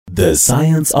The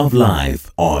Science of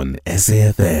Life on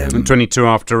SA FM. 22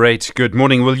 after 8. Good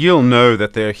morning. Well, you'll know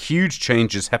that there are huge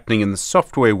changes happening in the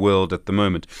software world at the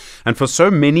moment. And for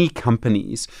so many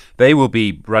companies, they will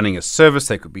be running a service.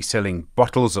 They could be selling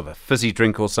bottles of a fizzy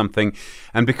drink or something.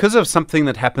 And because of something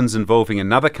that happens involving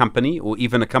another company or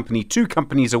even a company 2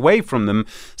 companies away from them,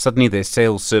 suddenly their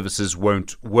sales services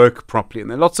won't work properly. And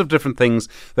there are lots of different things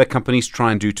that companies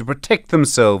try and do to protect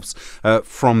themselves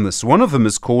from this. One of them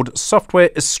is called software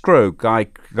Escrow.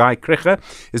 Krige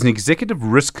is an executive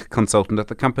risk consultant at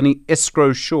the company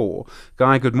Escrowsure.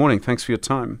 Guy, good morning. Thanks for your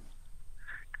time.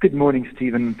 Good morning,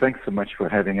 Stephen. Thanks so much for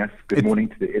having us. Good morning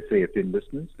to the SAFN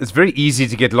listeners. It's very easy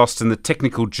to get lost in the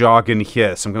technical jargon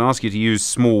here, so I'm going to ask you to use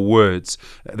small words.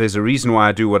 There's a reason why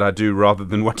I do what I do rather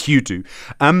than what you do.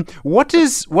 What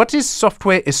is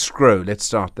software Escrow? Let's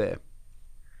start there.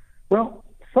 Well,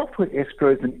 software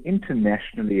Escrow is an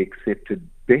internationally accepted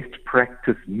best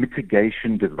practice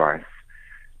mitigation device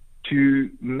to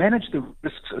manage the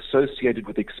risks associated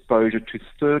with exposure to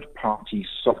third-party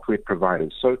software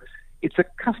providers. So it's a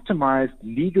customized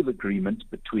legal agreement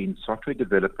between software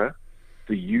developer,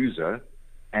 the user,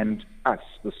 and us,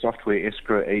 the software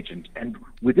escrow agent. And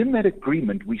within that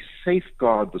agreement, we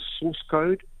safeguard the source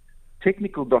code,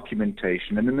 technical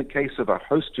documentation, and in the case of a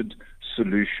hosted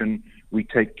solution, we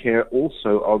take care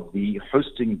also of the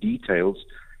hosting details,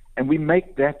 and we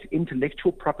make that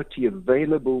intellectual property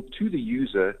available to the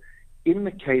user in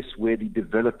the case where the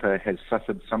developer has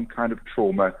suffered some kind of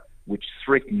trauma which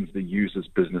threatens the user's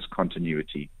business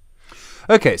continuity.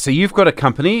 Okay, so you've got a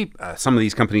company. Some of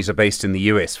these companies are based in the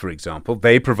US, for example.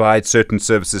 They provide certain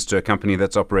services to a company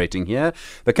that's operating here.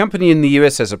 The company in the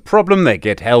US has a problem. They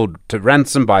get held to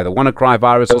ransom by the WannaCry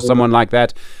virus or someone like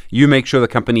that. You make sure the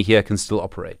company here can still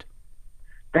operate.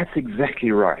 That's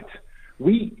exactly right.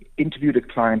 We interviewed a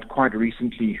client quite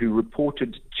recently who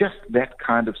reported just that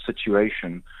kind of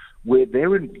situation where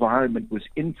their environment was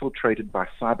infiltrated by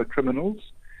cyber criminals.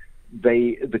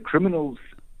 The criminals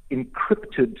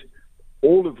encrypted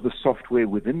all of the software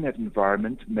within that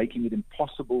environment, making it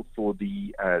impossible for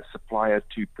the supplier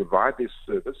to provide their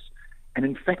service, and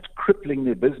in fact crippling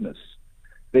their business.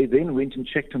 They then went and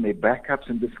checked on their backups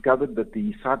and discovered that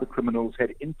the cyber criminals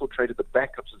had infiltrated the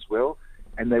backups as well,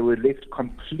 and they were left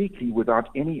completely without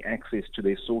any access to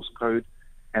their source code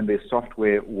and their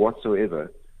software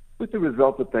whatsoever, with the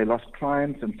result that they lost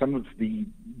clients, and some of the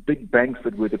big banks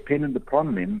that were dependent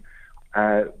upon them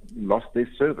lost their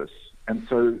service. And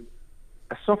so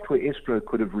a software escrow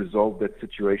could have resolved that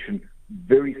situation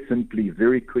very simply,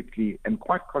 very quickly, and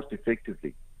quite cost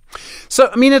effectively. So,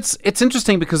 I mean, it's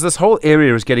interesting because this whole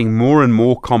area is getting more and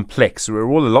more complex. We're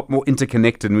all a lot more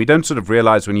interconnected, and we don't sort of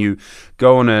realize when you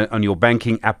go on your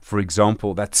banking app, for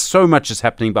example, that so much is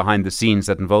happening behind the scenes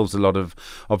that involves a lot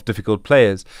of difficult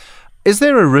players. Is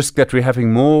there a risk that we're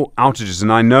having more outages?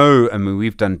 And I know, I mean,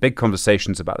 we've done big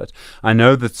conversations about it. I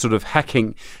know that sort of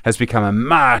hacking has become a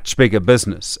much bigger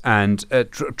business, and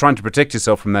trying to protect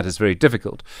yourself from that is very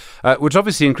difficult, which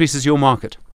obviously increases your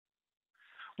market.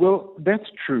 Well, that's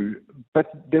true, but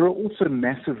there are also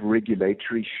massive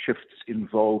regulatory shifts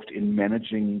involved in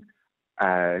managing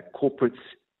corporates'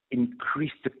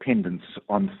 increased dependence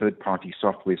on third-party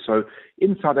software. So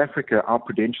in South Africa, our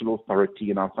Prudential Authority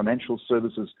and our Financial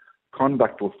Services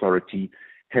Conduct Authority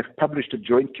have published a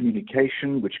joint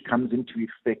communication which comes into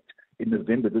effect in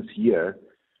November this year,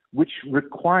 which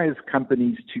requires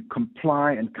companies to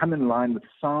comply and come in line with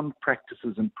sound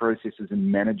practices and processes in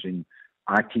managing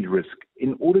IT risk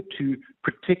in order to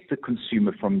protect the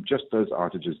consumer from just those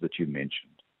outages that you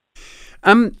mentioned.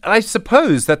 I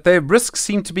suppose that their risks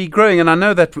seem to be growing, and I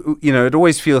know that, you know, it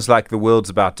always feels like the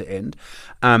world's about to end,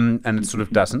 and it sort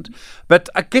of doesn't. But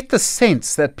I get the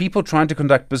sense that people trying to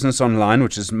conduct business online,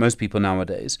 which is most people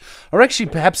nowadays, are actually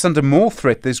perhaps under more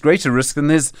threat. There's greater risk than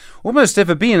there's almost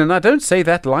ever been, and I don't say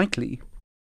that lightly.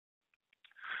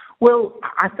 Well,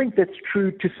 I think that's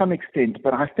true to some extent,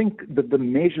 but I think that the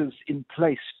measures in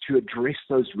place to address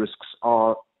those risks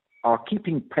are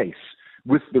keeping pace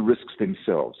with the risks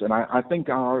themselves. And I think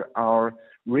our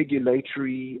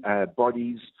regulatory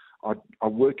bodies are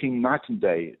working night and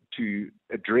day to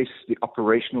address the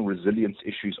operational resilience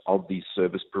issues of these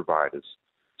service providers.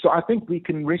 So I think we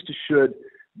can rest assured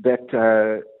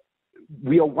that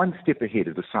we are one step ahead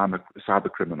of the cyber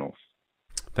criminals.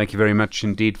 Thank you very much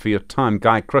indeed for your time.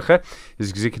 Guy Krige is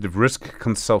Executive Risk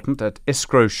Consultant at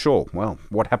Escrowsure. Well,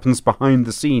 what happens behind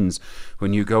the scenes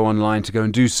when you go online to go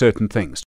and do certain things?